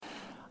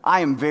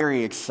I am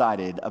very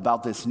excited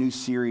about this new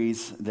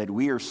series that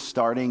we are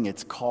starting.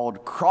 It's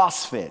called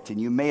CrossFit, and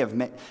you may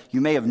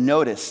have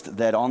noticed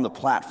that on the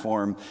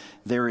platform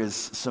there is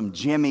some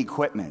gym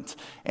equipment.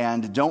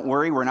 And don't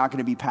worry, we're not going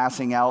to be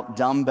passing out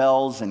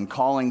dumbbells and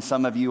calling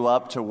some of you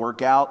up to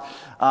work out.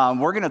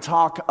 We're going to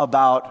talk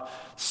about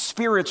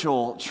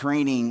spiritual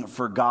training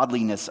for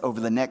godliness over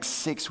the next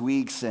 6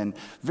 weeks, and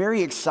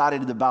very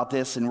excited about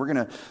this. And we're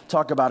going to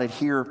talk about it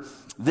here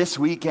this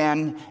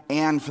weekend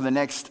and for the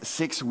next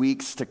 6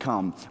 weeks to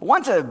come. I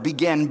want to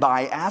begin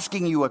by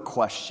asking you a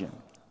question.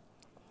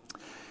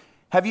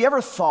 Have you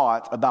ever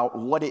thought about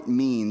what it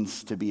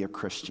means to be a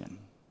Christian?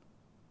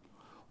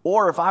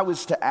 Or if I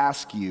was to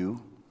ask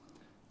you,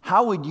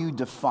 how would you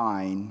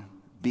define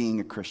being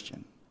a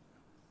Christian?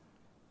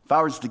 If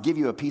I was to give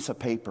you a piece of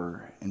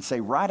paper and say,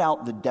 write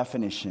out the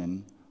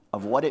definition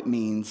of what it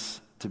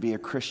means to be a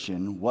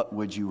Christian, what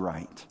would you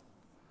write?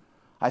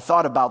 I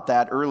thought about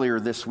that earlier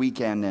this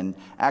weekend and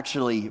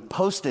actually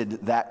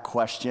posted that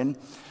question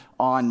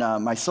on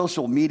my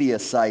social media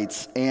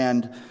sites,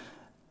 and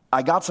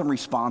I got some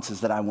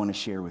responses that I want to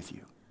share with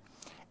you.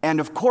 And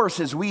of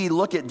course, as we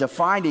look at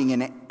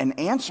defining and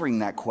answering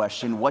that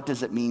question, what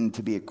does it mean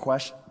to be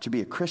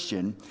a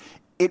Christian,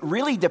 it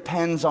really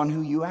depends on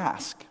who you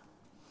ask.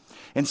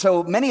 And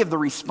so many of the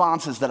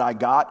responses that I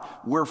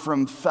got were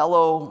from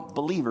fellow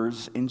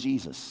believers in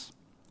Jesus,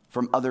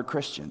 from other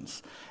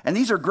Christians. And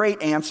these are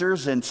great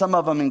answers, and some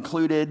of them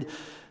included,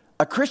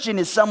 a Christian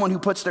is someone who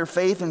puts their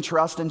faith and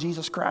trust in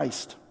Jesus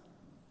Christ,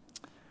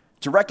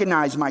 to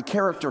recognize my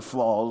character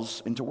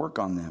flaws and to work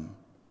on them.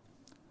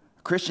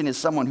 A Christian is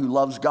someone who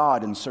loves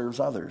God and serves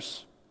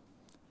others,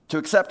 to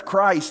accept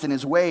Christ and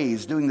his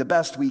ways, doing the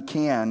best we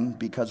can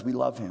because we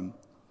love him.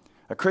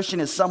 A Christian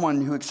is someone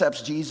who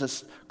accepts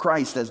Jesus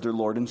Christ as their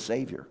Lord and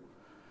Savior.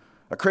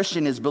 A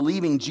Christian is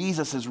believing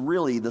Jesus is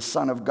really the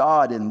Son of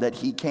God and that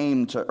he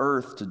came to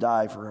earth to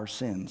die for our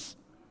sins.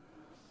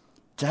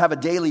 To have a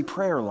daily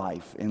prayer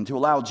life and to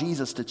allow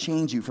Jesus to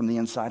change you from the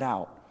inside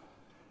out.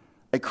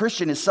 A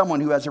Christian is someone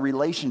who has a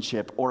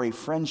relationship or a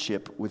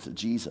friendship with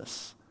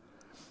Jesus.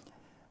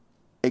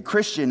 A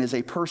Christian is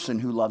a person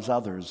who loves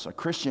others. A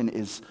Christian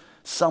is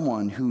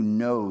someone who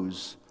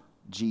knows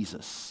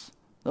Jesus.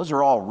 Those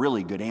are all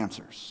really good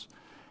answers.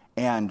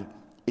 And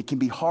it can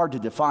be hard to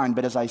define,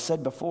 but as I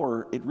said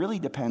before, it really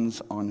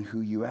depends on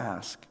who you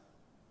ask.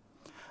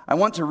 I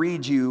want to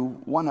read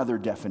you one other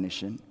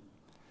definition.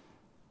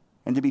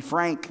 And to be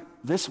frank,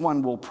 this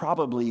one will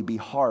probably be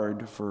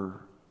hard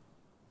for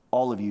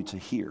all of you to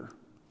hear.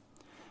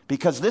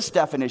 Because this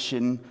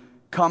definition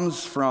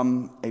comes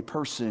from a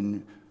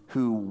person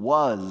who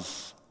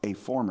was a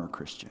former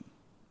Christian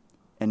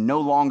and no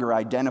longer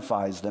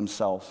identifies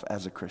themselves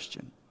as a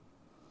Christian.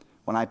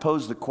 When I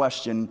posed the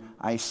question,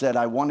 I said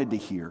I wanted to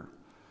hear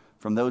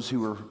from those who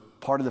were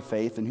part of the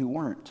faith and who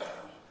weren't.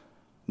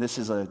 This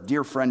is a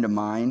dear friend of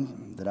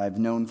mine that I've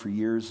known for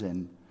years,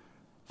 and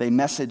they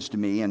messaged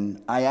me,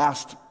 and I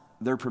asked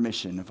their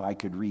permission if I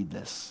could read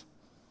this.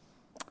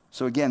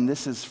 So again,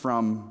 this is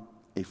from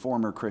a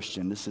former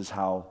Christian. This is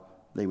how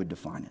they would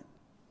define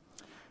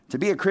it. To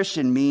be a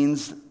Christian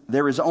means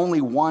there is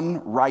only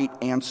one right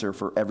answer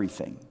for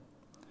everything.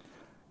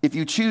 If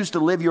you choose to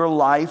live your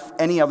life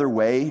any other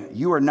way,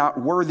 you are not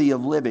worthy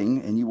of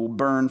living, and you will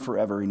burn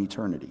forever in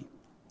eternity.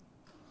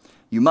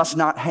 You must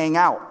not hang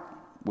out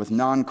with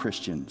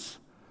non-Christians,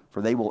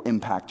 for they will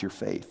impact your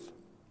faith.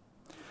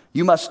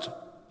 You must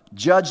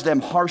judge them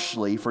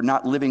harshly for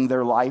not living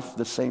their life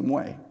the same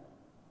way.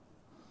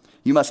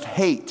 You must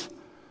hate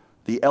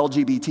the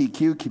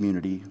LGBTQ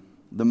community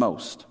the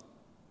most.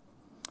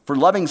 For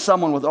loving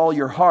someone with all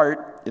your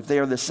heart, if they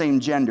are the same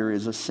gender,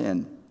 is a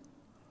sin.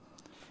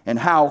 And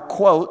how,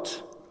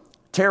 quote,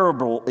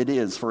 terrible it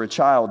is for a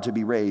child to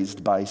be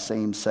raised by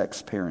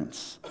same-sex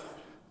parents.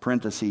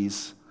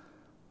 Parentheses,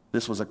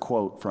 this was a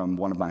quote from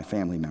one of my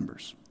family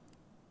members.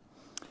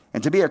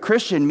 And to be a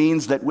Christian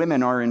means that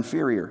women are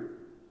inferior,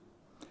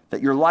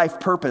 that your life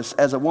purpose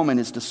as a woman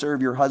is to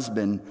serve your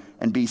husband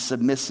and be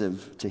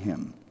submissive to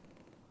him.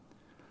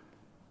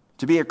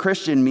 To be a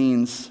Christian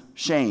means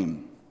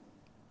shame,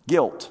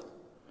 guilt,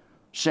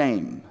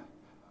 shame,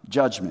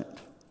 judgment,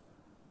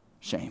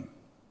 shame.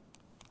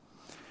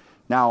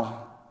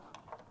 Now,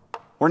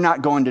 we're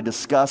not going to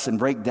discuss and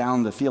break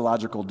down the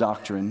theological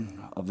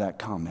doctrine of that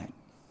comment.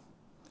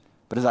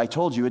 But as I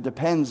told you, it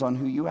depends on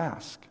who you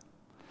ask.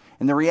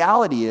 And the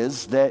reality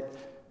is that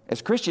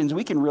as Christians,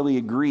 we can really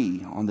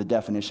agree on the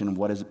definition of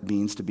what it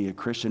means to be a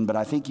Christian, but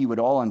I think you would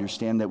all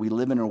understand that we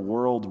live in a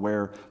world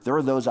where there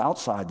are those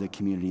outside the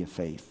community of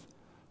faith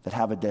that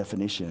have a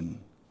definition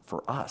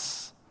for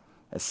us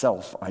as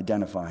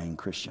self-identifying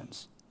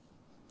Christians.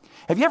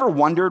 Have you ever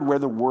wondered where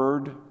the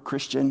word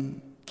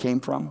Christian came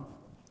from?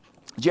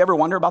 Did you ever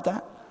wonder about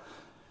that?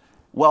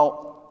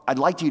 Well, I'd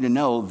like you to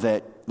know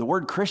that the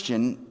word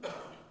Christian,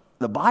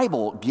 the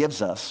Bible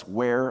gives us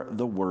where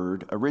the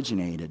word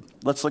originated.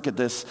 Let's look at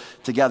this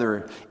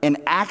together.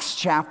 In Acts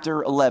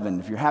chapter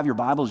 11, if you have your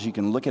Bibles, you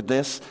can look at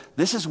this.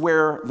 This is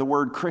where the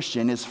word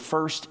Christian is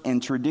first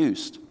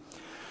introduced.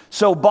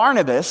 So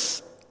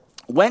Barnabas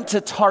went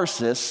to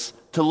Tarsus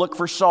to look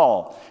for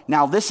Saul.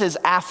 Now, this is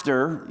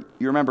after,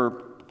 you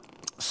remember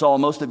Saul,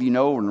 most of you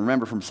know and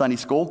remember from Sunday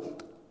school,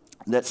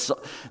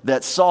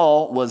 that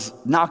Saul was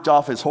knocked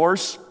off his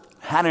horse,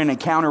 had an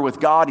encounter with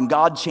God, and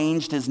God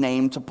changed his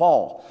name to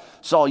Paul.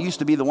 Saul used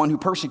to be the one who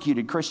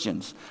persecuted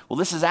Christians. Well,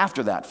 this is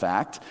after that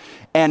fact.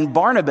 And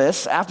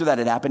Barnabas, after that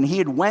had happened, he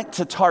had went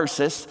to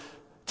Tarsus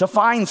to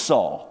find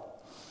Saul.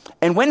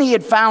 And when he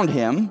had found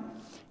him,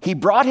 he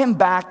brought him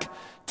back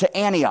to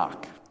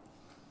Antioch.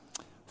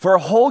 For a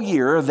whole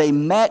year, they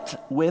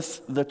met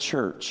with the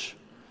church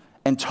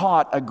and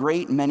taught a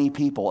great many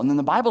people. And then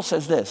the Bible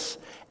says this,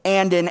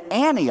 and in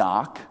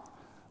Antioch,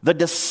 the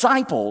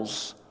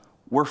disciples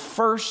were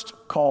first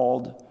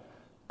called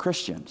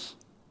Christians.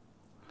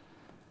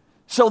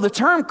 So the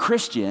term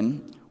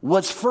Christian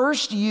was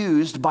first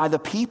used by the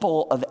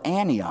people of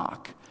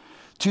Antioch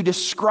to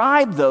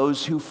describe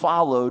those who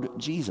followed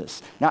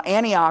Jesus. Now,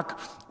 Antioch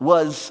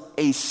was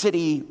a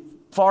city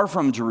far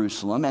from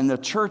Jerusalem, and the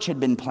church had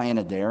been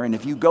planted there. And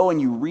if you go and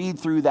you read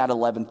through that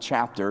 11th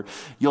chapter,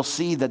 you'll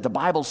see that the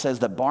Bible says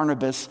that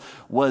Barnabas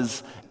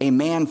was a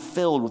man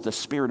filled with the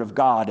Spirit of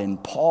God,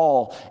 and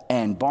Paul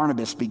and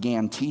Barnabas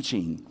began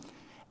teaching.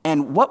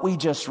 And what we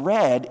just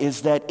read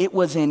is that it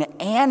was in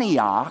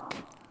Antioch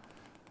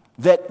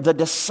that the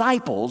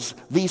disciples,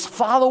 these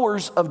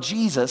followers of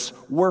Jesus,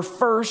 were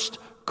first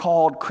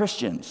called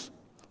Christians.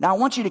 Now, I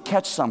want you to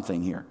catch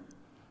something here.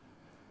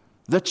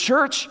 The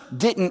church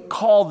didn't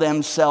call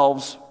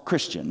themselves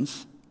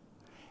Christians.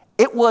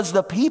 It was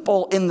the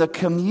people in the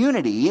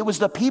community, it was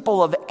the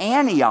people of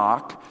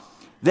Antioch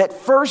that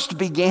first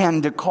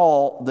began to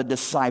call the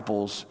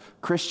disciples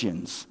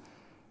Christians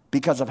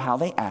because of how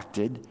they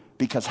acted,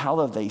 because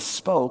how they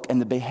spoke, and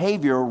the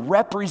behavior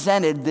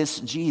represented this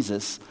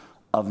Jesus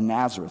of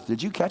Nazareth.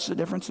 Did you catch the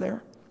difference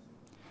there?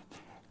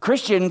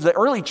 Christians, the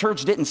early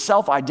church didn't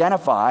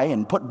self-identify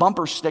and put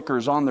bumper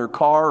stickers on their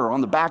car or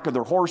on the back of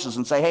their horses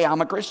and say, hey,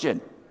 I'm a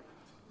Christian.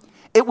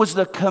 It was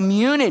the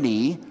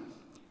community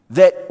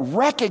that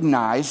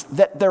recognized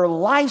that their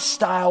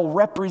lifestyle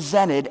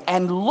represented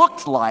and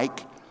looked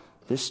like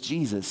this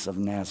Jesus of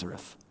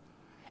Nazareth.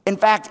 In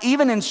fact,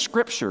 even in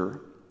Scripture,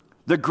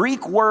 the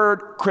Greek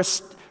word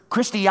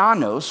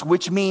Christianos,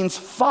 which means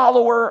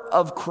follower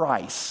of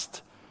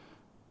Christ,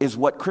 is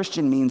what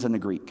Christian means in the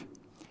Greek.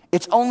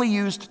 It's only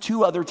used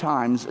 2 other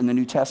times in the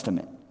New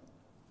Testament.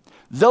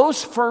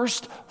 Those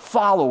first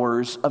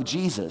followers of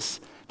Jesus,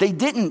 they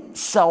didn't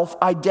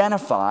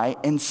self-identify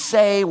and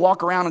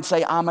walk around and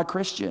say, I'm a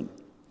Christian.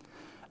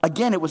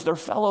 Again, it was their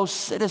fellow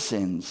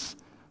citizens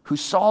who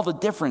saw the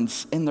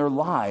difference in their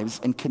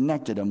lives and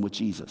connected them with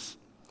Jesus.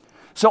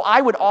 So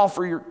I would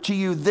offer to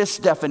you this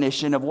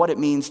definition of what it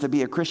means to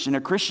be a Christian.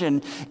 A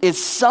Christian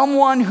is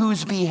someone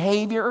whose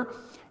behavior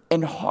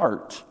and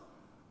heart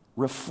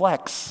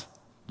reflects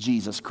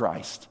Jesus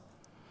Christ.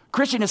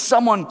 Christian is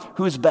someone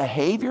whose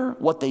behavior,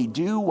 what they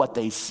do, what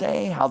they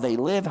say, how they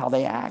live, how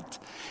they act,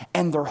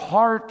 and their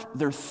heart,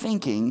 their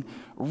thinking,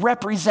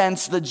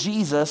 represents the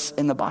Jesus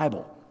in the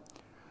Bible.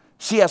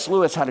 C.S.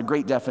 Lewis had a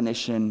great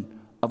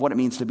definition of what it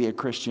means to be a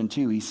Christian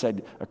too. He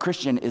said, a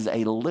Christian is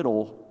a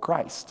little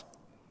Christ.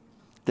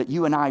 That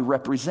you and I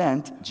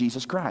represent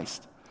Jesus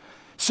Christ.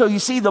 So you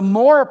see, the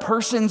more a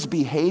person's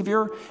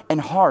behavior and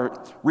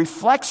heart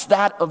reflects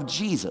that of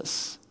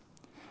Jesus,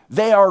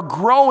 they are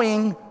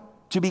growing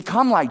to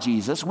become like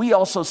Jesus. We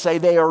also say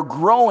they are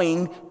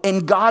growing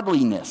in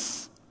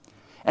godliness.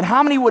 And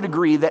how many would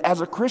agree that as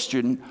a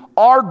Christian,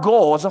 our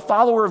goal, as a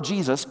follower of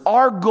Jesus,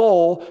 our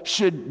goal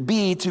should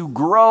be to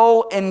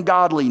grow in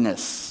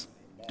godliness?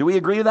 Do we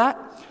agree with that?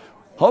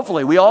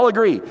 Hopefully, we all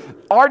agree.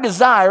 Our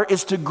desire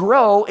is to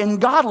grow in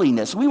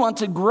godliness. We want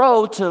to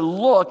grow to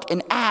look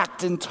and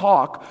act and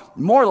talk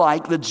more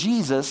like the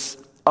Jesus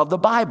of the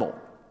Bible.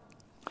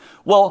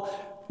 Well,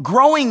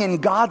 growing in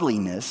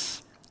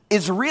godliness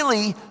is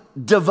really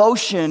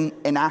devotion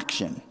in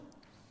action.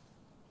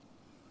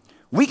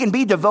 We can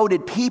be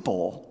devoted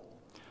people,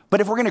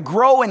 but if we're going to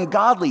grow in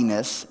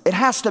godliness, it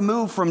has to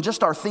move from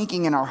just our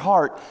thinking and our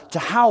heart to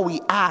how we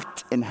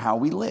act and how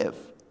we live.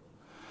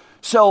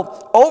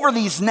 So over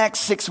these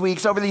next 6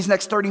 weeks, over these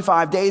next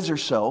 35 days or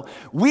so,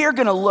 we are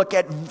going to look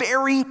at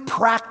very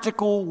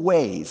practical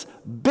ways,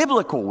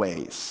 biblical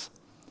ways,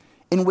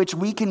 in which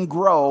we can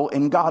grow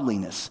in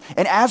godliness.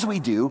 And as we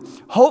do,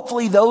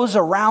 hopefully those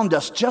around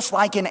us, just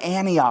like in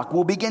Antioch,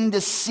 will begin to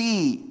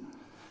see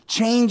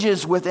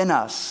changes within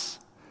us.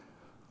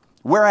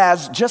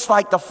 Whereas, just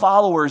like the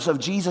followers of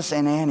Jesus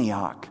in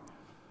Antioch,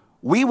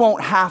 we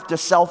won't have to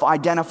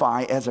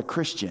self-identify as a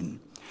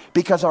Christian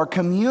because our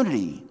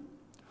community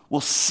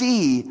will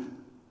see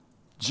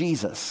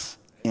Jesus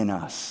in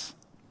us.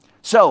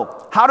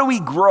 So, how do we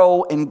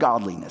grow in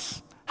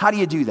godliness? How do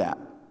you do that?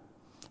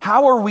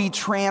 How are we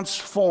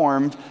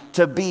transformed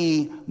to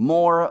be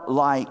more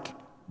like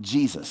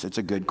Jesus? It's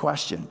a good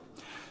question.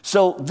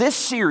 So this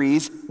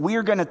series, we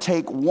are going to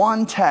take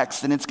one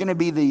text, and it's going to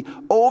be the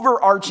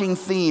overarching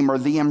theme or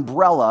the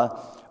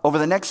umbrella over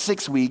the next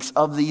 6 weeks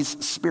of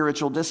these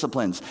spiritual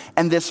disciplines.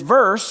 And this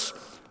verse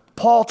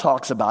Paul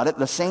talks about it,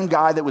 the same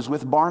guy that was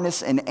with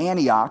Barnabas in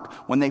Antioch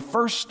when they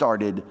first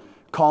started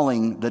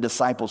calling the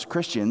disciples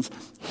Christians.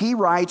 He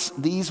writes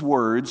these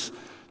words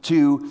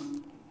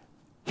to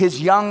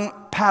his young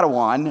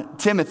Padawan,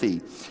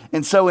 Timothy.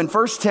 And so in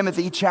 1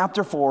 Timothy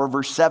chapter 4,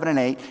 verse 7 and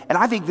 8, and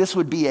I think this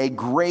would be a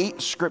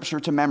great scripture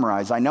to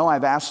memorize. I know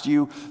I've asked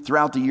you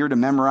throughout the year to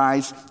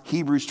memorize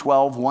Hebrews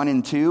 12, 1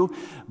 and 2,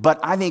 but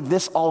I think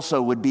this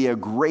also would be a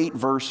great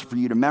verse for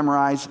you to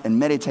memorize and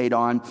meditate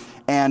on.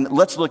 And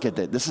let's look at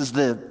it. This is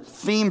the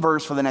theme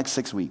verse for the next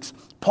 6 weeks.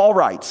 Paul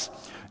writes,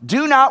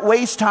 "Do not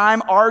waste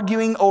time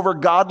arguing over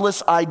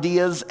godless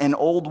ideas and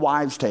old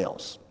wives'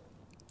 tales.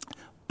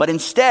 But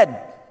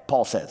instead,"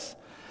 Paul says,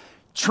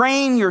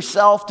 "train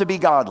yourself to be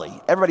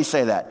godly." Everybody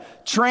say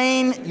that.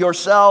 Train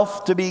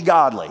yourself to be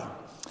godly.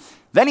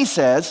 Then he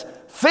says,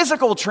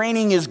 "Physical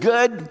training is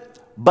good,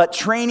 but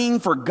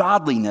training for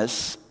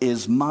godliness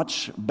is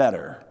much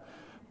better,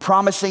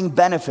 promising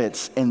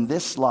benefits in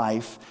this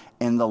life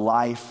and the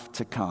life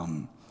to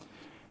come."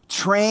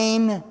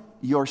 Train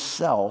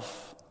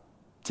yourself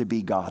to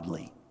be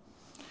godly.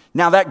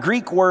 Now, that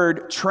Greek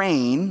word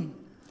train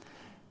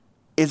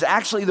is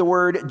actually the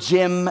word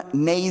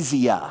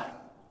gymnasia.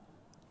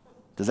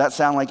 Does that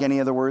sound like any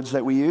of the words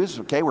that we use?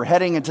 Okay, we're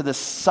heading into the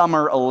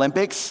Summer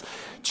Olympics.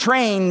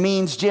 Train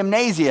means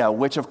gymnasia,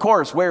 which of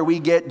course, where we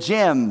get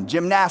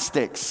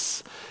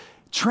gymnastics.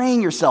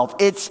 Train yourself.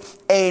 It's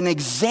an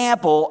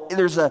example.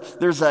 There's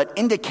an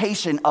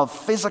indication of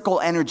physical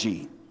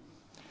energy.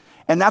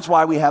 And that's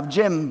why we have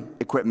gym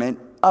equipment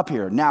up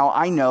here. Now,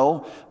 I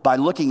know by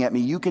looking at me,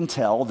 you can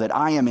tell that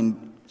I am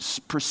in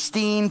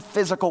pristine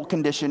physical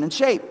condition and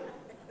shape.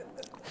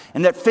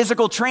 And that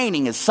physical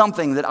training is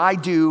something that I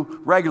do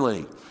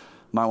regularly.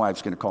 My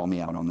wife's going to call me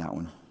out on that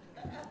one.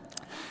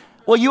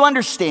 Well, you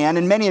understand,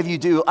 and many of you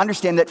do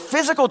understand, that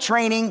physical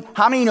training,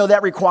 how many know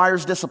that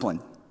requires discipline?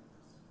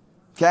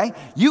 Okay?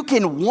 You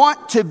can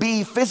want to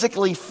be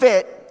physically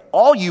fit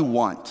all you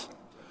want.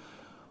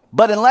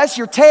 But unless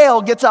your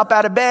tail gets up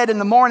out of bed in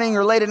the morning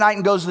or late at night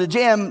and goes to the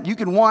gym, you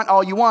can want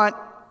all you want,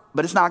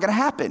 but it's not going to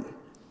happen.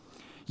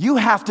 You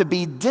have to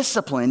be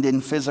disciplined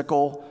in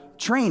physical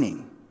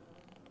training.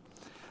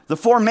 The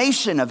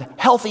formation of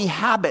healthy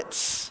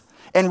habits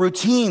and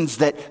routines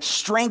that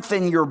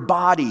strengthen your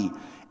body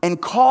and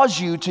cause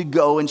you to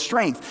go in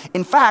strength.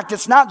 In fact,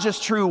 it's not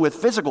just true with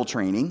physical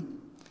training.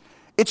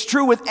 It's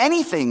true with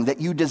anything that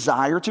you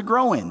desire to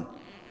grow in.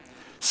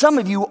 Some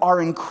of you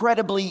are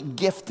incredibly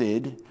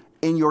gifted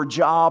in your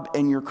job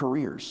and your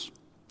careers.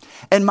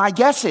 And my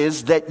guess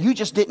is that you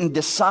just didn't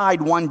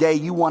decide one day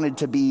you wanted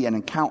to be an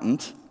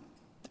accountant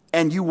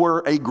and you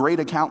were a great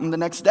accountant the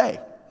next day.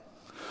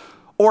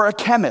 Or a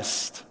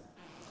chemist.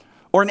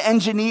 Or an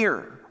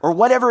engineer, or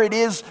whatever it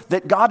is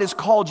that God has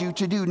called you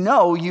to do.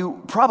 No,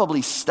 you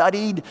probably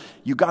studied,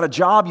 you got a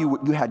job, you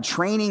had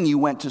training, you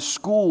went to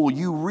school,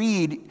 you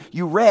read,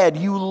 you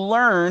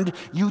learned,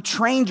 you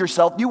trained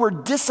yourself, you were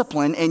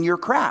disciplined in your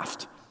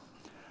craft.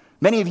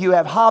 Many of you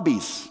have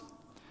hobbies.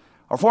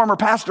 Our former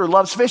pastor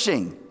loves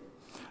fishing.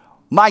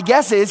 My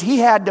guess is he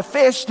had to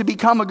fish to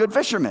become a good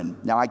fisherman.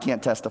 Now, I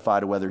can't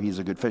testify to whether he's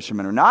a good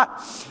fisherman or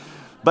not,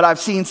 but I've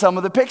seen some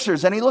of the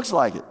pictures and he looks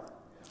like it.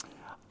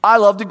 I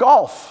love to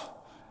golf.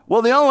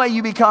 Well, the only way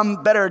you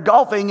become better at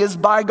golfing is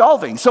by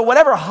golfing. So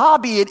whatever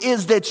hobby it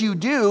is that you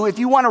do, if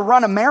you want to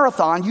run a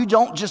marathon, you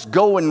don't just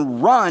go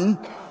and run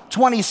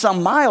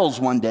 20-some miles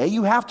one day.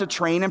 You have to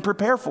train and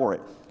prepare for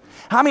it.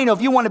 How many know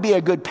if you want to be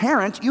a good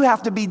parent, you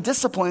have to be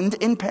disciplined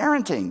in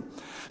parenting?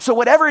 So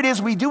whatever it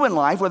is we do in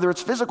life, whether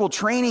it's physical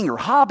training or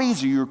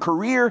hobbies or your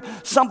career,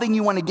 something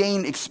you want to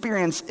gain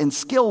experience and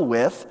skill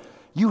with,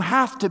 you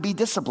have to be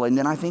disciplined,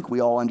 and I think we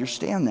all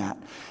understand that.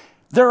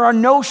 There are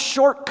no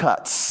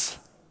shortcuts.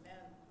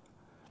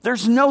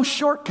 There's no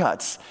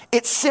shortcuts.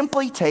 It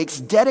simply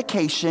takes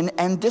dedication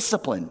and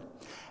discipline.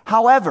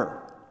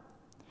 However,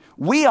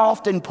 we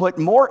often put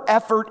more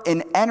effort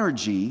and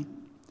energy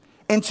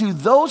into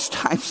those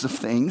types of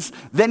things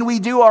than we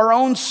do our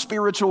own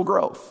spiritual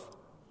growth.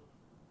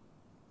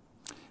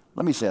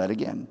 Let me say that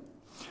again.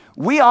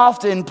 We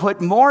often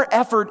put more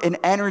effort and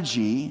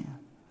energy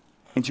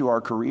into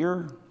our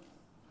career,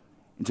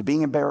 into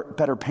being a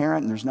better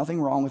parent, and there's nothing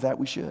wrong with that,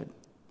 we should.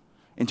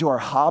 Into our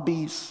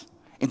hobbies,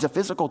 into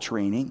physical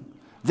training,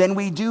 than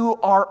we do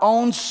our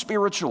own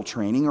spiritual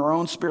training, our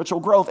own spiritual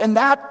growth. And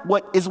that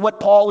is what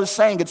Paul is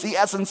saying. It's the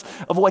essence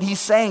of what he's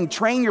saying.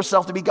 Train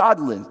yourself to be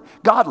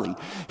godly.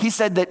 He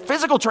said that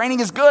physical training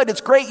is good.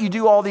 It's great you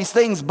do all these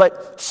things,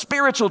 but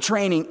spiritual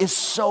training is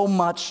so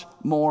much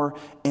more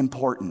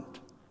important.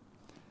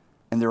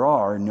 And there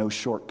are no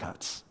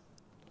shortcuts.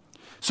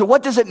 So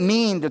what does it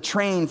mean to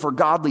train for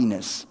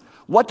godliness?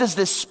 What does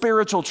this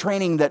spiritual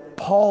training that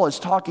Paul is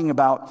talking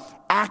about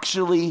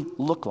actually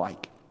look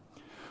like?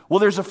 Well,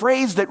 there's a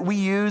phrase that we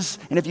use,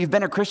 and if you've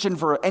been a Christian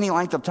for any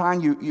length of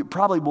time, you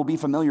probably will be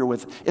familiar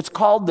with. It's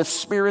called the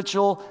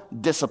spiritual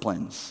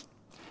disciplines.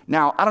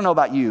 Now, I don't know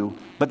about you,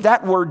 but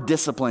that word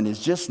discipline is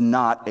just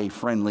not a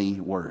friendly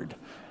word.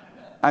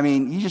 I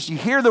mean, you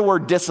hear the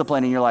word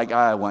discipline and you're like,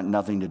 I want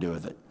nothing to do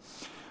with it.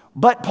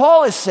 But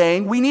Paul is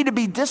saying we need to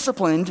be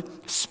disciplined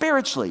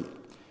spiritually.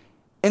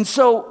 And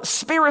so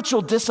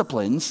spiritual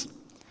disciplines,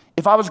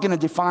 if I was going to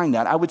define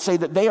that, I would say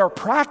that they are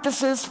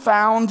practices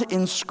found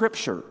in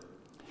Scripture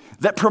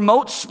that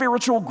promote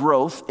spiritual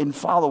growth in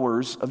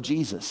followers of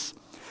Jesus.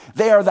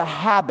 They are the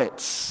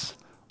habits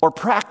or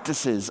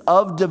practices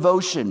of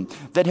devotion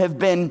that have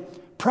been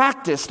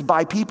practiced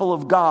by people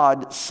of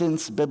God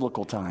since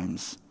biblical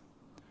times.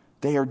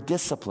 They are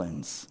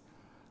disciplines.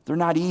 They're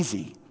not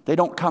easy. They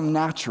don't come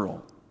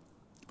natural.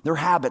 They're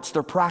habits,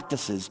 they're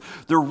practices,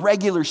 they're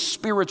regular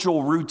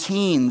spiritual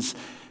routines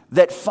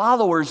that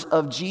followers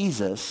of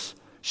Jesus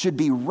should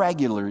be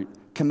regularly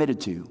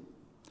committed to.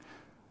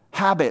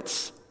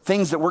 Habits,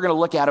 things that we're going to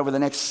look at over the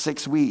next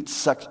 6 weeks,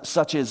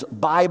 such as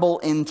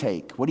Bible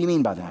intake. What do you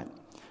mean by that?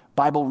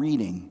 Bible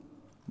reading,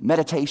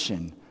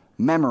 meditation,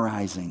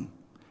 memorizing,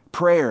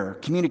 prayer,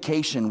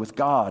 communication with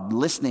God,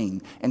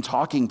 listening and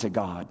talking to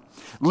God,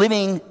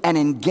 living and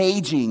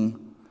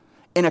engaging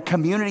in a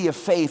community of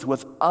faith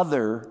with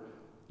other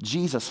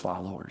Jesus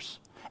followers,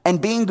 and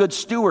being good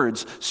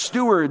stewards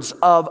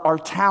of our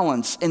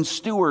talents and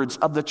stewards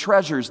of the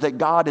treasures that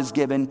God has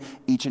given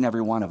each and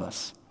every one of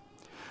us.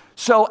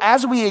 So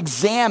as we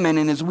examine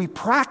and as we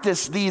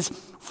practice these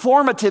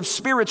formative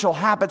spiritual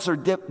habits or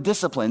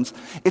disciplines,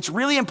 it's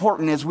really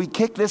important as we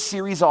kick this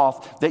series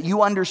off that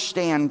you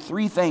understand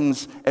 3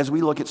 things as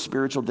we look at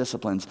spiritual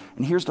disciplines.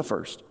 And here's the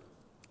first.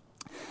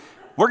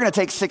 We're going to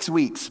take 6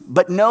 weeks,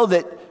 but know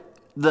that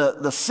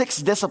the 6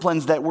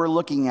 disciplines that we're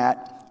looking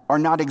at are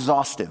not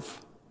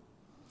exhaustive.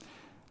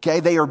 Okay,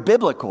 they are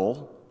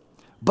biblical,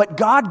 but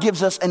God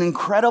gives us an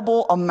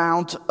incredible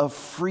amount of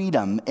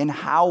freedom in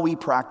how we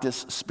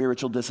practice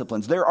spiritual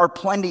disciplines. There are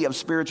plenty of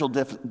spiritual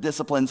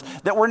disciplines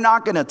that we're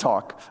not going to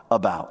talk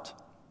about.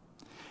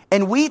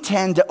 And we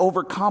tend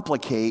to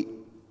complicate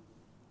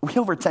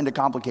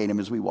them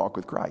as we walk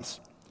with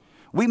Christ.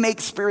 We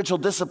make spiritual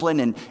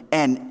discipline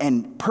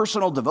and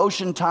personal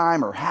devotion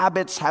time or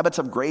habits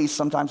of grace,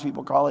 sometimes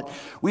people call it.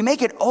 We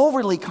make it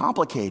overly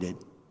complicated.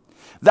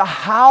 The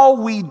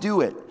how we do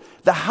it,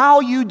 the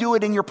how you do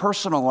it in your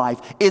personal life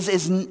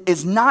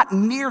is not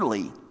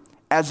nearly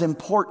as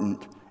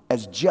important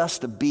as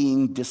just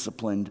being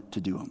disciplined to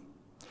do them.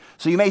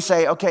 So you may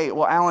say, okay,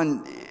 well,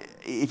 Alan,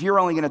 if you're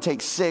only going to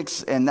take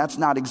 6 and that's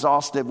not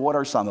exhaustive, what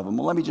are some of them?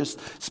 Well, let me just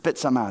spit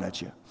some out at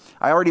you.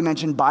 I already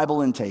mentioned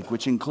Bible intake,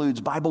 which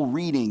includes Bible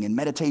reading and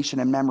meditation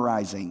and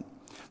memorizing.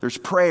 There's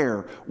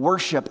prayer,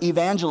 worship,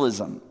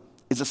 evangelism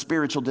is a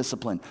spiritual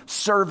discipline.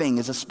 Serving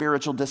is a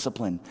spiritual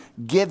discipline.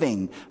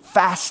 Giving,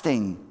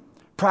 fasting,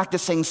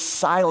 practicing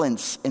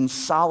silence and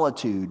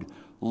solitude,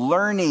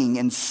 learning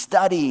and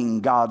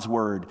studying God's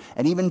word,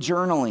 and even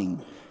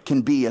journaling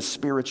can be a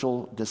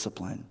spiritual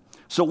discipline.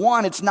 So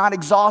 1, it's not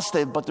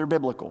exhaustive, but they're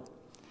biblical.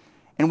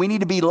 And we need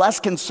to be less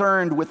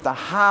concerned with the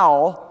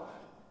how,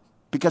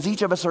 because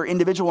each of us are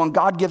individual and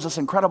God gives us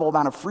an incredible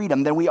amount of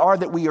freedom, than we are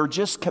that we are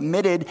just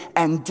committed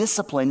and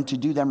disciplined to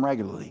do them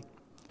regularly.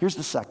 Here's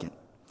the second.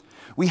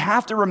 We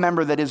have to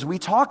remember that as we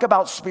talk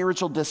about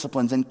spiritual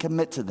disciplines and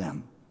commit to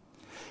them,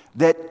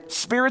 that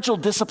spiritual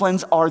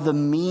disciplines are the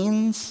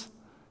means,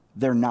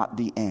 they're not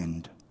the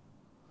end.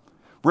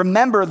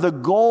 Remember, the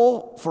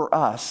goal for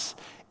us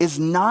is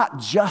not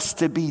just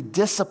to be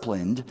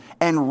disciplined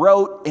and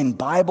rote in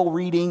Bible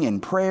reading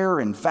and prayer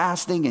and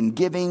fasting and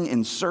giving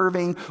and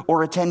serving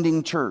or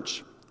attending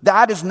church.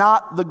 That is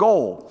not the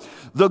goal.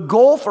 The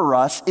goal for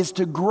us is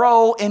to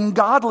grow in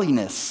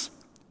godliness,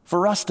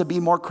 for us to be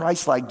more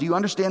Christ-like. Do you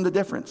understand the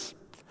difference?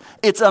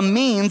 It's a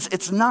means,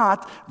 it's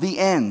not the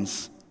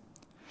ends.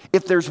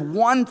 If there's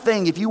one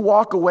thing, if you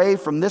walk away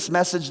from this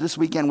message this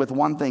weekend with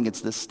one thing,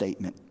 it's this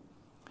statement.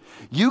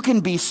 You can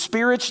be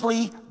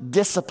spiritually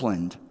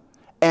disciplined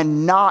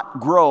and not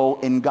grow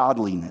in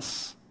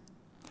godliness.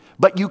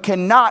 But you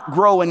cannot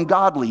grow in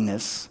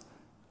godliness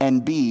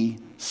and be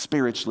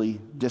spiritually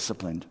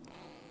disciplined.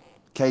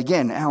 Okay,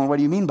 again, Alan, what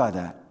do you mean by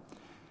that?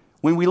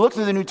 When we look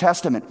through the New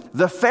Testament,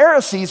 the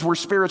Pharisees were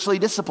spiritually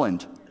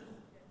disciplined.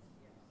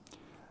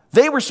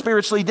 They were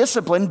spiritually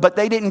disciplined, but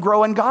they didn't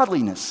grow in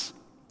godliness.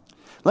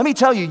 Let me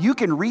tell you, you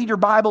can read your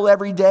Bible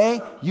every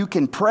day, you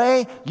can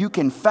pray, you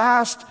can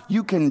fast,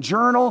 you can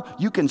journal,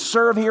 you can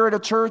serve here at a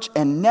church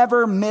and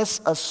never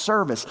miss a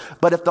service.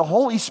 But if the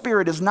Holy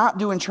Spirit is not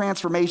doing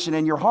transformation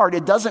in your heart,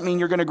 it doesn't mean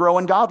you're going to grow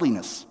in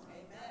godliness.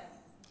 Amen.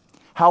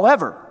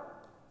 However,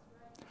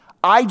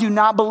 I do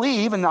not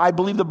believe, and I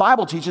believe the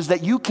Bible teaches,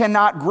 that you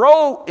cannot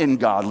grow in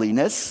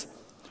godliness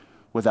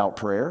without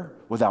prayer,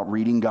 without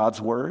reading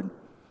God's word,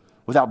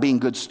 without being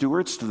good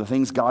stewards to the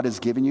things God has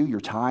given you, your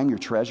time, your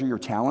treasure, your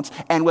talents,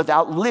 and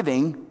without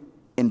living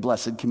in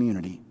blessed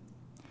community.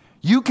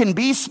 You can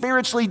be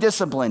spiritually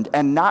disciplined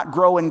and not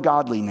grow in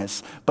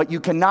godliness, but you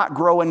cannot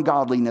grow in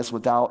godliness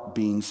without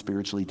being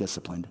spiritually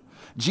disciplined.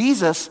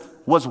 Jesus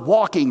was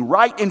walking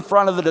right in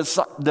front of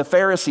the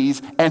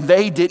Pharisees, and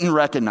they didn't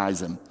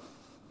recognize him.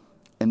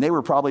 And they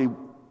were probably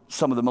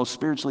some of the most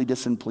spiritually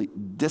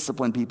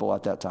disciplined people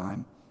at that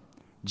time.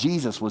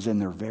 Jesus was in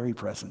their very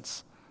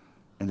presence,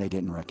 and they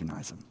didn't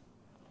recognize him.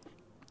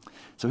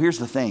 So here's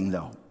the thing,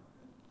 though.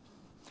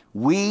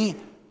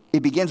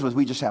 It begins with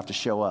we just have to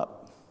show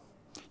up.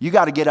 You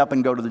got to get up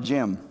and go to the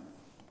gym.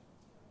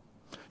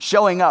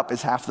 Showing up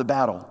is half the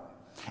battle.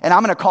 And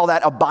I'm going to call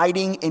that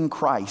abiding in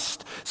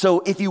Christ. So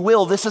if you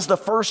will, this is the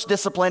first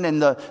discipline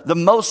and the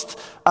most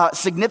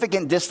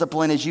significant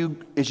discipline as you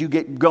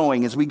get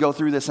going, as we go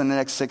through this in the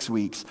next 6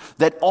 weeks,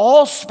 that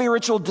all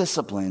spiritual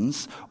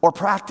disciplines or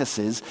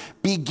practices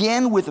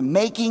begin with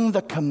making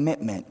the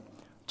commitment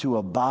to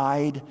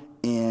abide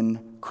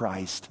in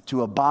Christ,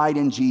 to abide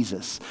in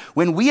Jesus.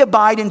 When we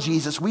abide in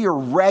Jesus, we are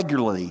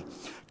regularly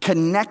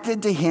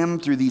connected to him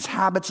through these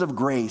habits of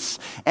grace,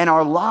 and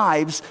our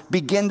lives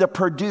begin to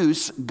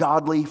produce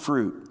godly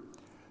fruit.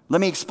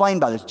 Let me explain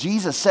by this.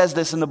 Jesus says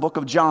this in the book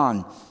of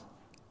John.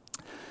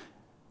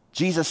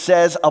 Jesus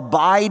says,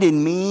 abide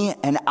in me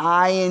and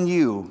I in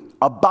you.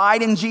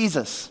 Abide in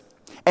Jesus.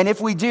 And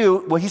if we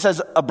do, well, he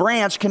says a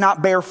branch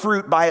cannot bear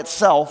fruit by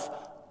itself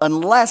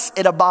unless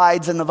it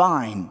abides in the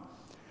vine.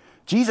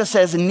 Jesus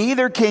says,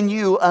 neither can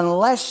you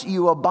unless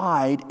you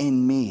abide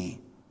in me.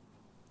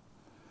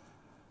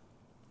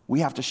 We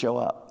have to show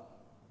up.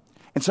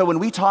 And so when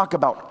we talk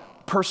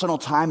about personal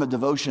time of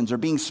devotions or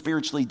being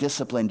spiritually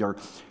disciplined, or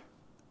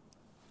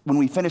when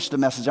we finish the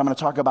message, I'm going to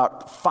talk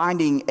about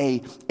finding a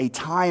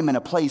time and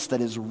a place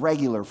that is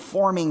regular,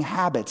 forming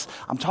habits.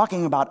 I'm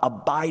talking about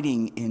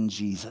abiding in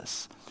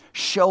Jesus,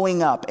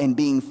 showing up and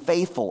being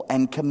faithful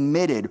and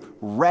committed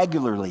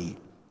regularly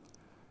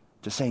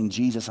to saying,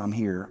 Jesus, I'm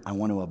here. I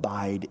want to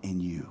abide in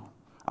you.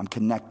 I'm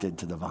connected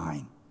to the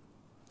vine.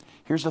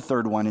 Here's the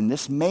third one, and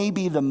this may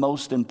be the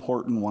most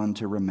important one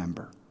to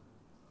remember.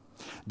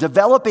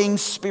 Developing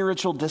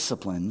spiritual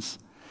disciplines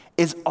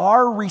is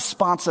our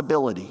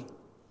responsibility.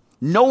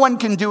 No one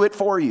can do it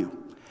for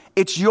you.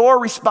 It's your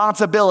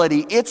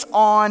responsibility. It's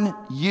on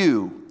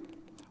you.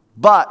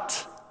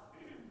 But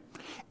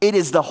it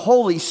is the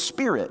Holy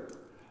Spirit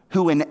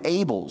who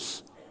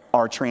enables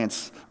our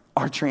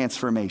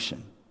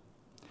transformation.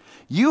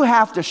 You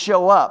have to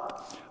show up.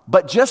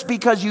 But just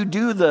because you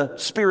do the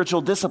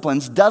spiritual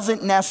disciplines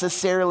doesn't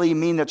necessarily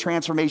mean that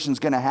transformation is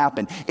going to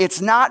happen. It's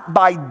not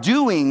by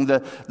doing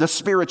the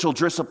spiritual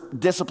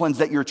disciplines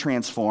that you're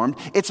transformed.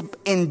 It's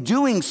in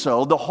doing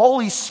so, the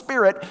Holy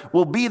Spirit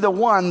will be the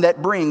one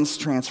that brings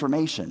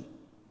transformation.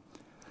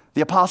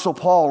 The Apostle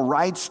Paul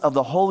writes of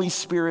the Holy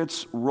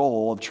Spirit's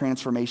role of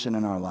transformation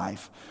in our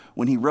life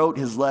when he wrote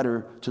his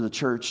letter to the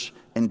church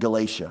in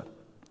Galatia.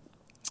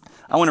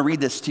 I want to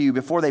read this to you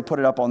before they put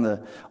it up on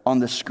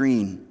the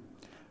screen.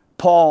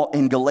 Paul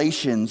in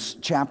Galatians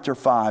chapter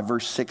 5,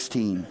 verse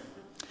 16,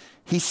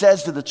 he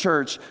says to the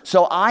church,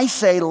 so I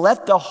say,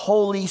 let the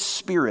Holy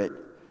Spirit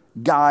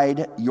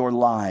guide your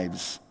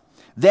lives.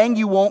 Then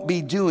you won't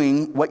be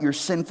doing what your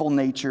sinful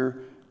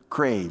nature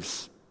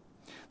craves.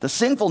 The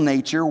sinful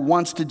nature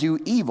wants to do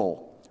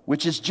evil,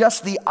 which is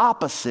just the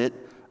opposite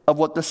of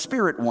what the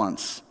Spirit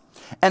wants.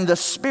 And the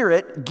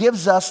Spirit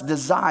gives us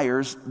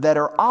desires that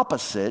are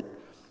opposite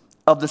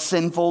of the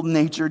sinful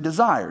nature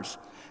desires.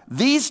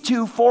 These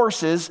two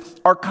forces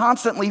are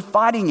constantly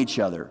fighting each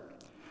other.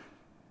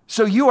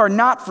 So you are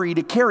not free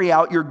to carry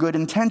out your good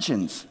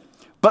intentions.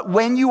 But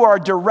when you are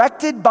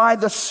directed by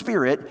the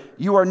Spirit,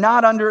 you are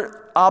not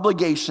under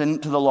obligation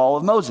to the law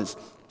of Moses.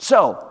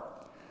 So,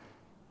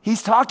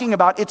 he's talking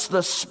about it's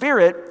the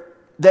Spirit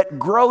that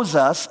grows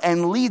us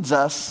and leads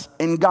us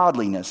in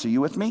godliness. Are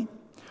you with me?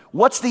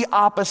 What's the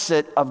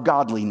opposite of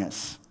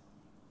godliness?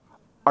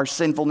 Our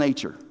sinful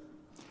nature.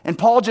 And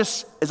Paul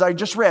just, as I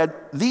just read,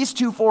 these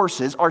two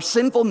forces, our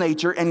sinful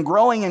nature and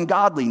growing in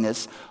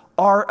godliness,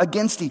 are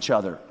against each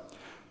other.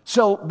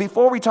 So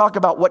before we talk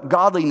about what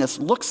godliness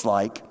looks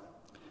like,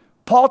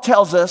 Paul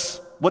tells us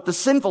what the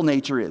sinful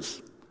nature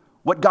is,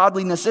 what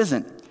godliness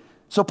isn't.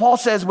 So Paul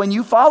says, when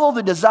you follow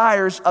the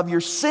desires of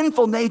your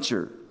sinful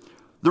nature,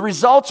 the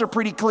results are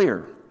pretty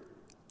clear.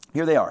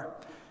 Here they are: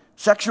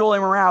 sexual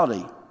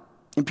immorality,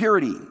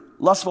 impurity,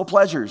 lustful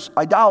pleasures,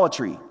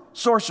 idolatry,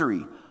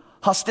 sorcery,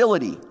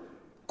 hostility,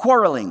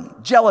 quarreling,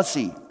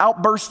 jealousy,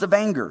 outbursts of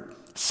anger,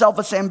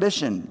 selfish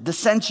ambition,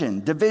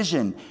 dissension,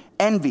 division,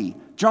 envy,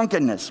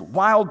 drunkenness,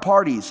 wild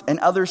parties, and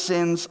other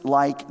sins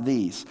like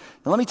these.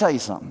 Now let me tell you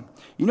something.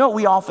 You know what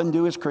we often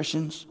do as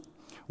Christians?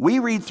 We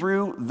read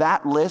through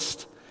that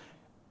list,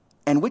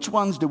 and which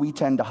ones do we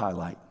tend to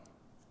highlight?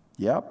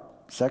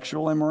 Yep,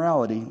 sexual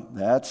immorality,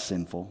 that's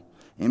sinful.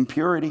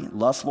 Impurity,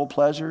 lustful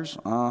pleasures,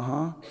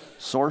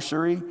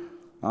 sorcery,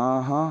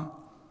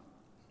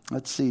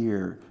 Let's see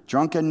here.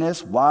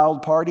 Drunkenness,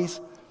 wild parties.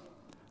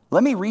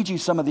 Let me read you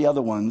some of the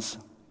other ones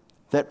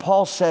that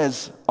Paul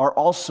says are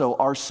also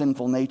our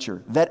sinful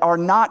nature, that are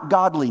not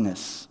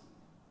godliness.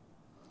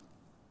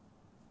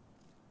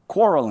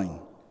 Quarreling,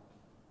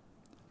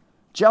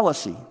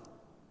 jealousy,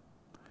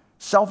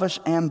 selfish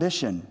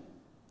ambition,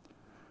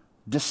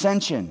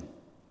 dissension,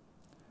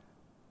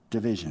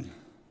 division,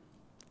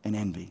 and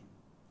envy.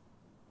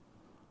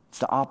 It's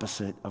the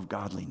opposite of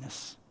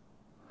godliness.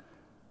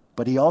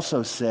 But he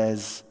also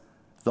says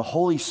the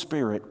Holy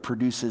Spirit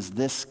produces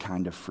this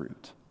kind of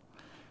fruit.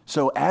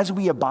 So as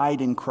we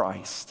abide in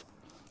Christ,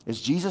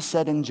 as Jesus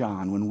said in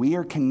John, when we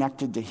are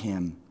connected to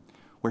him,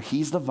 where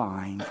he's the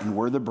vine and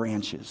we're the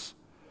branches.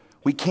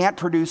 We can't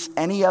produce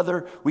any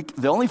other,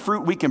 the only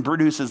fruit we can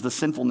produce is the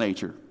sinful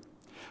nature.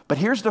 But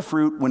here's the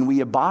fruit when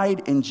we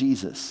abide in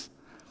Jesus.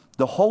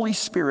 The Holy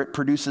Spirit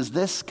produces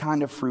this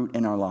kind of fruit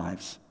in our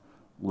lives: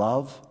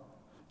 love,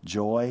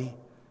 joy,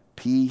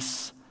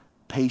 peace,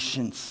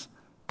 patience,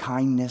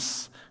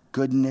 kindness,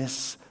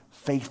 goodness,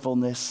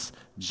 faithfulness,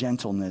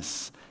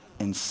 gentleness,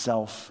 and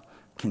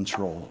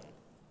self-control.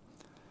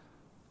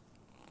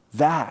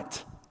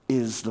 That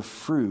is the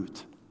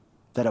fruit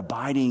that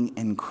abiding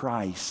in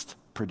Christ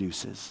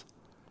produces.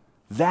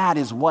 That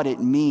is what it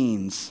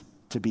means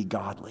to be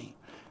godly.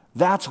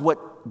 That's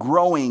what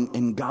growing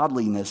in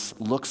godliness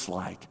looks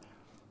like.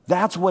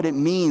 That's what it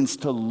means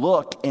to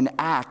look and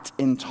act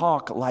and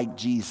talk like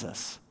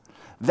Jesus.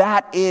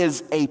 That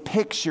is a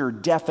picture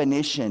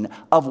definition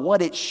of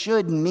what it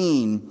should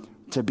mean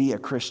to be a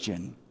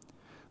Christian.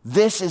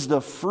 This is the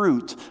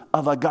fruit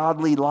of a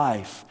godly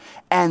life.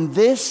 And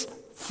this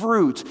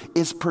fruit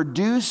is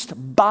produced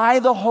by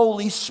the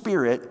Holy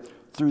Spirit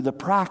through the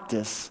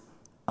practice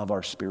of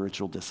our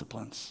spiritual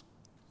disciplines.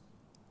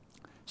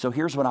 So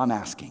here's what I'm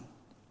asking.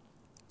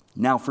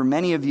 Now, for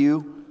many of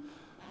you,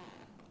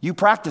 you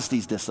practice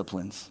these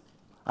disciplines.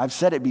 I've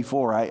said it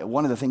before.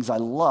 One of the things I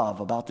love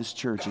about this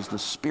church is the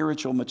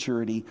spiritual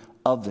maturity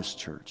of this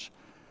church.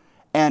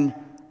 And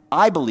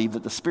I believe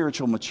that the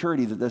spiritual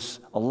maturity that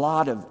a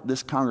lot of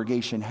this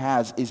congregation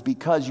has is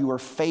because you are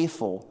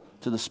faithful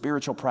to the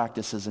spiritual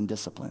practices and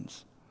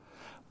disciplines.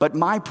 But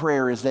my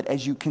prayer is that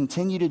as you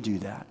continue to do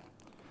that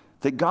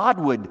God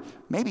would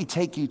maybe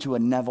take you to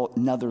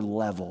another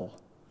level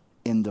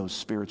in those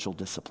spiritual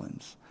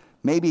disciplines.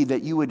 Maybe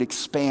that you would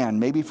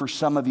expand. Maybe for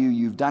some of you,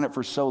 you've done it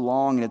for so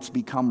long and it's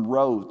become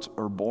rote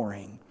or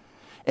boring.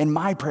 And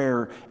my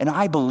prayer, and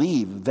I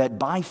believe that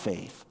by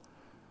faith,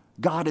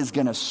 God is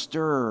going to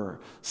stir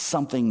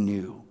something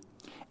new.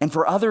 And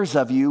for others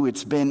of you,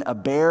 it's been a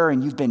bear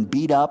and you've been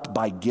beat up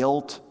by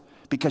guilt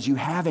because you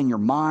have in your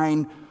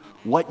mind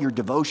what your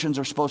devotions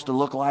are supposed to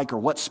look like or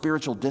what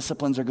spiritual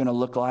disciplines are going to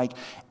look like.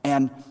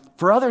 And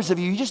for others of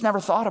you, you just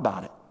never thought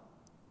about it.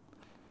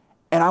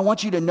 And I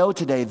want you to know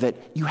today that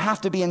you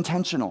have to be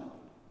intentional.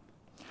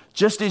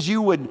 Just as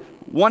you would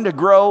want to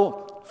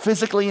grow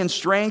physically in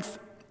strength,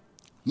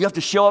 you have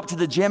to show up to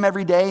the gym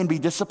every day and be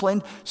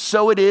disciplined.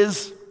 So it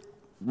is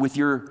with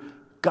your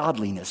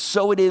godliness.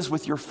 So it is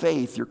with your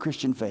faith, your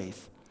Christian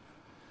faith.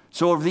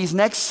 So over these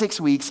next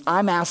 6 weeks,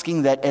 I'm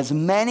asking that as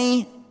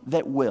many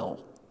that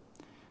will,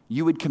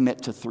 you would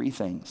commit to 3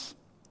 things.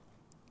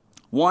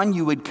 1,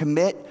 you would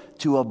commit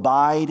to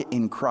abide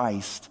in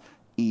Christ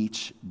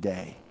each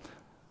day.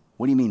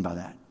 What do you mean by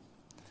that?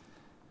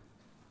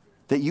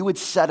 That you would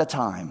set a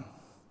time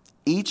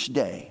each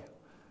day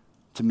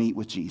to meet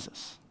with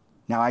Jesus.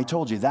 Now, I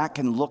told you that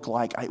can look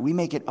like, we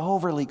make it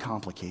overly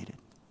complicated.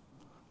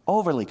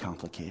 Overly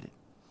complicated.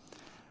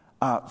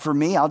 For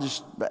me,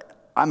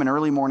 I'm an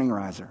early morning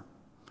riser.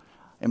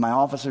 In my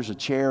office, there's a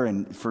chair,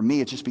 and for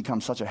me, it just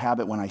becomes such a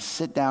habit when I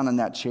sit down in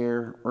that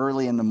chair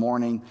early in the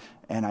morning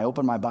and I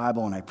open my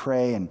Bible and I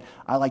pray, and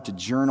I like to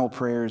journal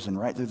prayers and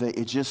write through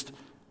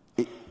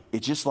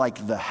it's just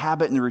like the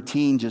habit and the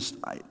routine,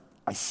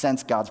 I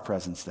sense God's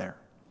presence there,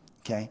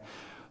 okay?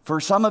 For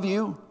some of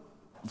you,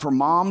 for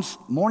moms,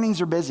 mornings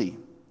are busy.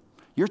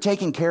 You're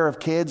taking care of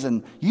kids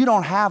and you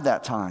don't have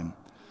that time.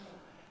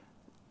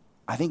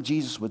 I think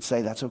Jesus would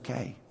say that's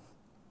okay.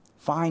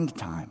 Find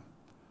time.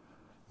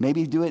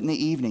 Maybe do it in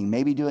the evening.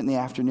 Maybe do it in the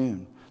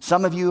afternoon.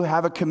 Some of you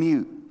have a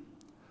commute.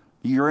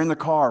 You're in the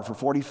car for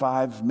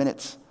 45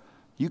 minutes.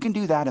 You can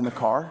do that in the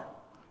car.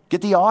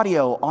 Get the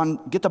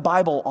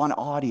Bible on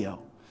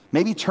audio.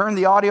 Maybe turn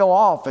the audio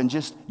off and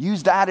just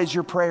use that as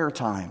your prayer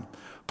time.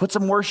 Put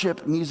some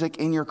worship music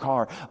in your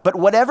car. But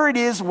whatever it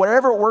is,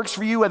 whatever it works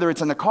for you, whether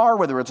it's in the car,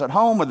 whether it's at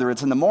home, whether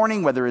it's in the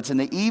morning, whether it's in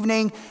the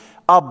evening,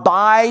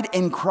 abide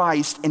in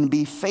Christ and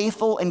be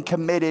faithful and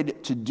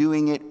committed to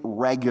doing it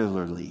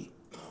regularly.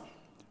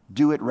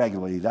 Do it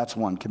regularly. That's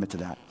 1. Commit to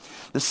that.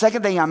 The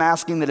second thing I'm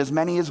asking that as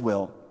many as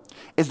will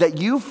is that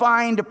you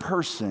find a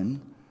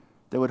person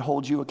that would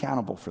hold you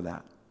accountable for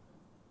that.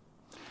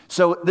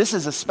 So this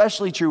is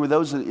especially true with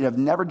those that have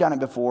never done it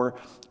before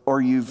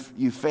or you've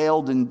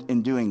failed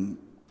in doing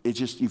it.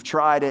 You've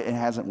tried it and it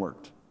hasn't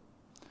worked.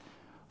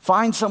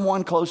 Find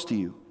someone close to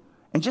you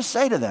and just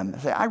say to them,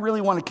 I really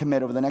want to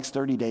commit over the next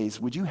 30 days.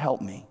 Would you help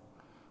me?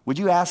 Would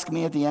you ask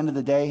me at the end of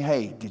the day,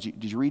 hey,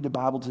 did you read the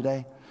Bible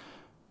today?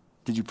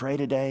 Did you pray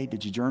today?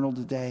 Did you journal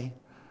today?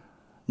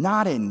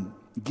 Not in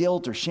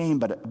guilt or shame,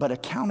 but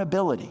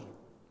accountability.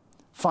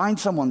 Find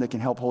someone that can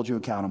help hold you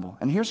accountable.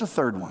 And here's a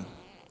third one.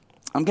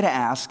 I'm going to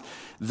ask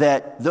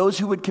that those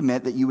who would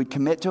commit, that you would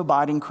commit to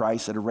abide in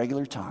Christ at a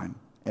regular time,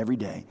 every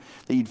day,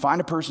 that you'd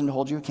find a person to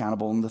hold you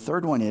accountable. And the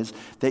third one is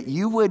that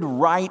you would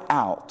write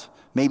out,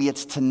 maybe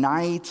it's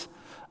tonight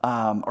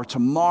or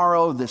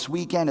tomorrow, this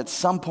weekend, at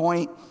some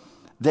point,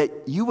 that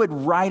you would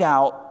write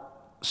out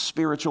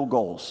spiritual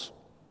goals.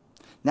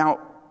 Now,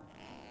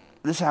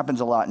 this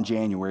happens a lot in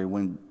January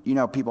when,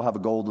 people have a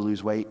goal to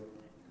lose weight.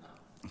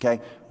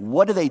 Okay?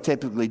 What do they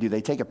typically do? They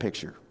take a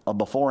picture. a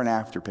before and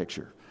after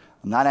picture.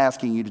 I'm not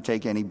asking you to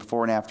take any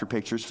before and after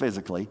pictures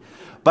physically,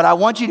 but I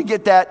want you to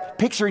get that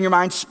picture in your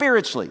mind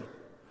spiritually.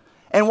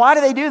 And why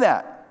do they do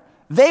that?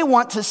 They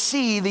want to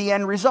see the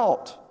end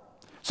result.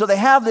 So they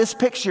have this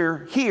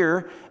picture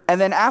here, and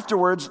then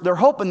afterwards, they're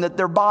hoping that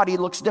their body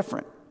looks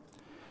different.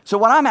 So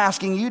what I'm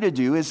asking you to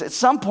do is at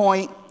some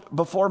point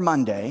before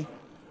Monday,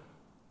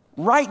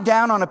 write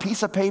down on a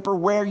piece of paper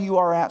where you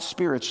are at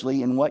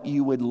spiritually and what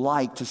you would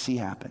like to see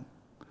happen.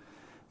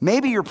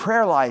 Maybe your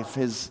prayer life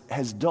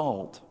has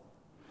dulled.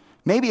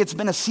 Maybe it's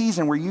been a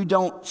season where you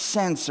don't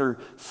sense or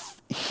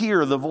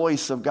hear the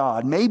voice of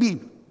God. Maybe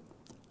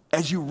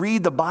as you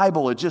read the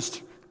Bible,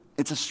 it's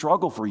a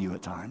struggle for you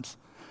at times.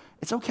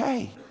 It's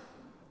okay.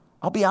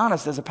 I'll be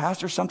honest, as a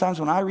pastor, sometimes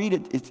when I read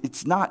it,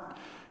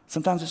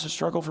 sometimes it's a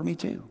struggle for me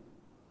too.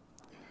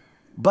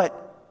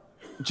 But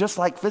just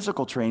like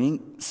physical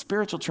training,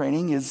 spiritual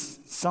training is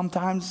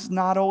sometimes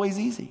not always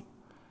easy.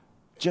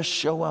 Just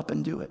show up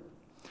and do it.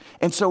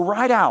 And so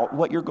write out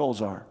what your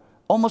goals are,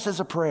 almost as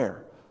a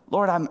prayer.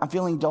 Lord, I'm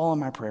feeling dull in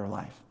my prayer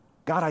life.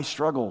 God, I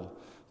struggle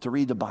to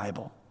read the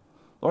Bible.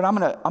 Lord, I'm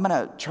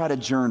gonna try to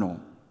journal.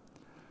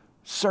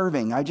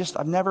 Serving,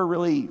 I've never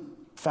really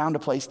found a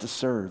place to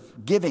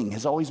serve. Giving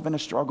has always been a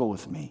struggle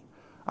with me.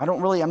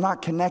 I'm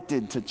not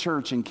connected to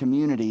church and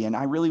community, and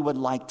I really would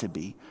like to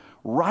be.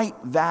 Write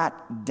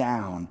that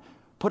down.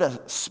 Put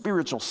a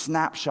spiritual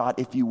snapshot,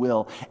 if you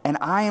will. And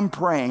I am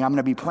praying, I'm going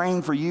to be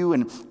praying for you,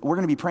 and we're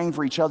going to be praying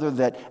for each other,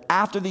 that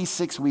after these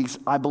 6 weeks,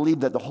 I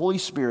believe that the Holy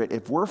Spirit,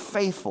 if we're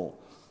faithful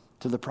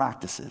to the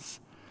practices,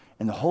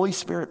 and the Holy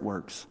Spirit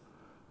works,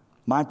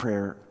 my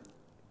prayer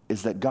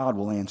is that God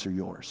will answer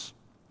yours.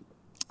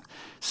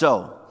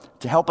 So,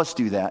 to help us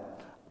do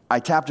that, I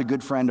tapped a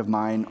good friend of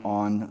mine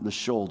on the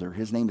shoulder.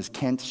 His name is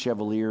Kent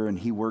Chevalier, and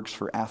he works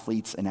for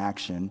Athletes in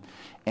Action.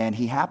 And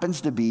he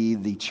happens to be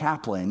the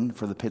chaplain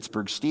for the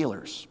Pittsburgh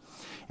Steelers.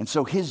 And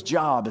so his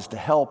job is to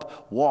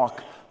help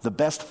walk the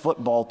best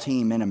football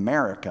team in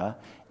America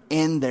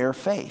in their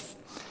faith.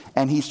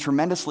 And he's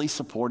tremendously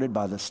supported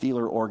by the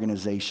Steeler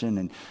organization.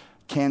 And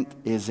Kent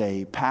is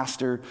a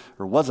pastor,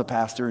 or was a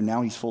pastor, and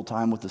now he's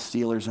full-time with the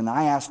Steelers. And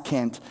I asked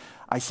Kent,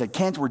 I said,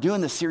 Kent, we're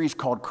doing this series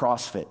called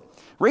CrossFit.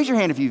 Raise your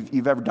hand if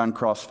you've ever done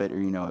CrossFit or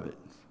you know of it.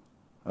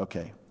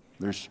 Okay,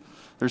 there's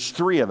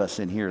 3 of us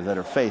in here that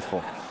are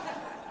faithful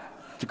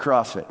to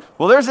CrossFit.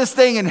 Well, there's this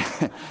thing in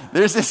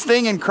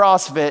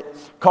CrossFit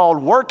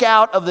called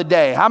Workout of the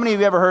Day. How many of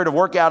you ever heard of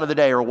Workout of the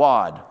Day, or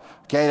WOD?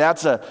 Okay,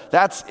 that's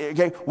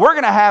okay. We're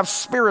going to have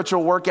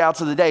spiritual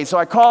workouts of the day. So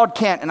I called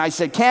Kent and I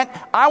said, Kent,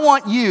 I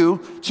want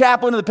you,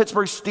 chaplain of the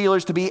Pittsburgh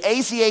Steelers, to be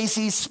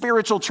ACAC's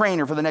spiritual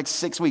trainer for the next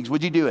 6 weeks.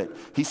 Would you do it?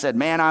 He said,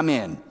 man, I'm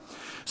in.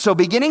 So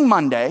beginning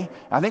Monday,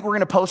 I think we're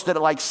going to post it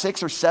at like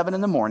 6 or 7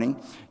 in the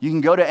morning. You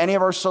can go to any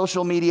of our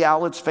social media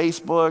outlets,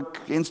 Facebook,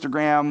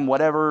 Instagram,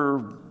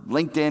 whatever,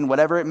 LinkedIn,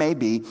 whatever it may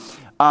be.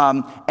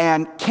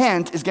 And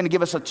Kent is going to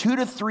give us a 2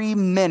 to 3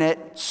 minute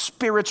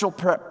spiritual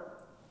pep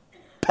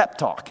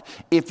talk,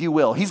 if you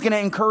will. He's going to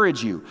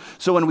encourage you.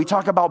 So when we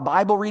talk about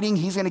Bible reading,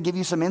 he's going to give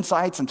you some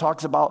insights and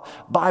talks about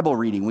Bible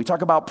reading. We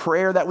talk about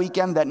prayer that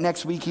weekend. That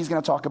next week, he's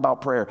going to talk about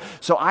prayer.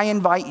 So I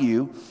invite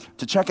you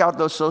to check out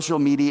those social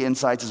media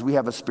insights as we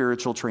have a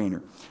spiritual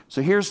trainer.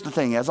 So here's the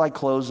thing, as I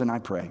close and I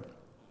pray.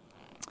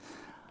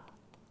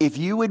 If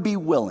you would be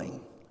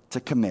willing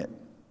to commit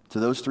to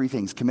those 3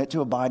 things, commit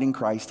to abide in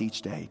Christ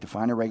each day, to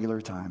find a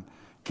regular time,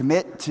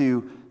 commit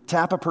to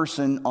tap a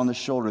person on the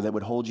shoulder that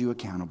would hold you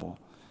accountable,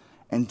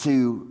 and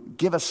to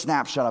give a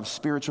snapshot of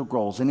spiritual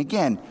goals. And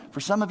again, for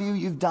some of you,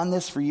 you've done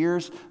this for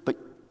years, but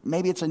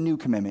maybe it's a new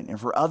commitment. And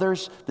for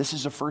others, this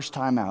is the first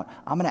time out.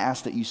 I'm going to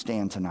ask that you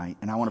stand tonight,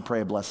 and I want to pray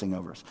a blessing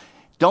over us.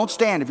 Don't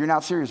stand if you're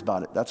not serious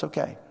about it. That's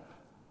okay.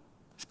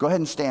 Just go ahead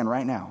and stand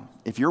right now.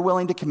 If you're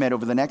willing to commit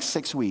over the next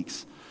 6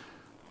 weeks,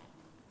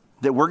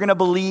 that we're going to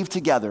believe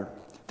together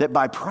that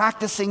by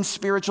practicing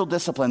spiritual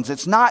disciplines,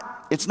 it's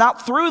not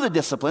through the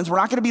disciplines. We're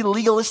not going to be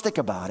legalistic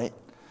about it.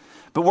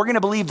 But we're going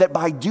to believe that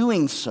by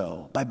doing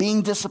so, by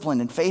being disciplined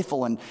and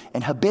faithful and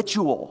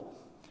habitual,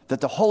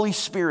 that the Holy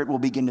Spirit will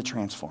begin to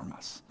transform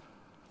us.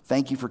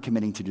 Thank you for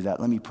committing to do that.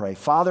 Let me pray.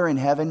 Father in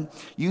heaven,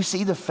 you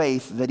see the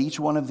faith that each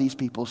one of these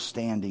people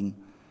standing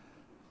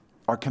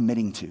are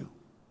committing to.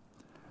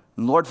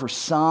 And Lord, for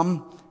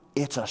some,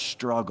 it's a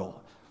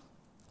struggle.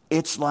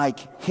 It's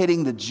like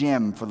hitting the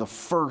gym for the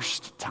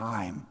first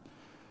time,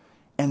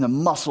 and the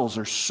muscles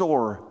are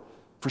sore.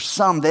 For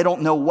some, they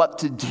don't know what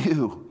to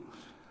do.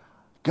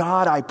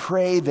 God, I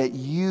pray that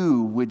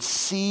you would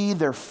see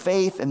their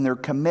faith and their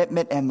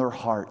commitment and their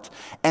heart,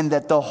 and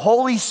that the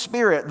Holy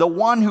Spirit, the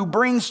one who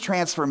brings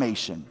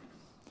transformation,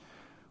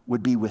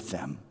 would be with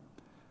them.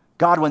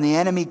 God, when the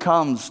enemy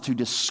comes to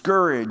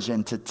discourage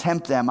and to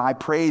tempt them, I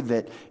pray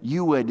that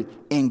you would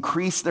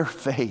increase their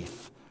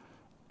faith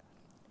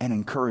and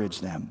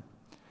encourage them.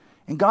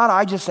 And God,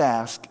 I just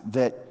ask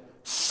that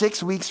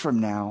 6 weeks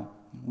from now,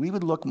 we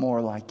would look more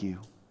like you.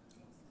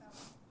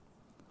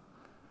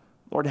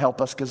 Lord,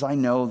 help us, because I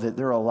know that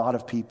there are a lot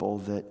of people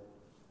that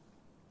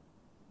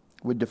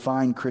would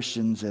define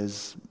Christians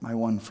as my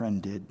one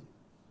friend did,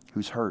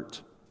 who's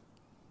hurt,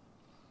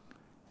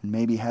 and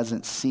maybe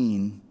hasn't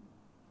seen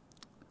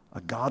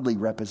a godly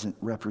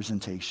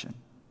representation.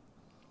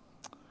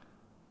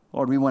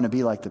 Lord, we want to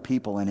be like the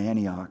people in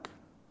Antioch,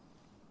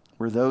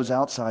 where those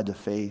outside the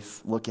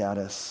faith look at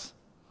us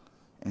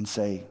and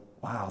say,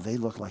 wow, they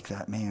look like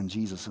that man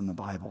Jesus in the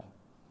Bible.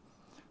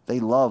 They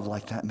love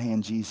like that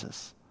man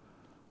Jesus.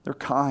 They're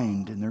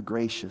kind and they're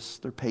gracious.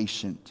 They're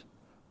patient.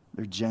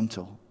 They're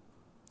gentle.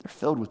 They're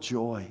filled with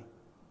joy.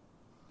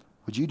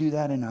 Would you do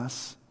that in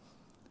us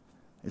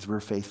as we're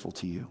faithful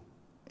to you?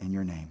 In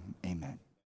your name, amen.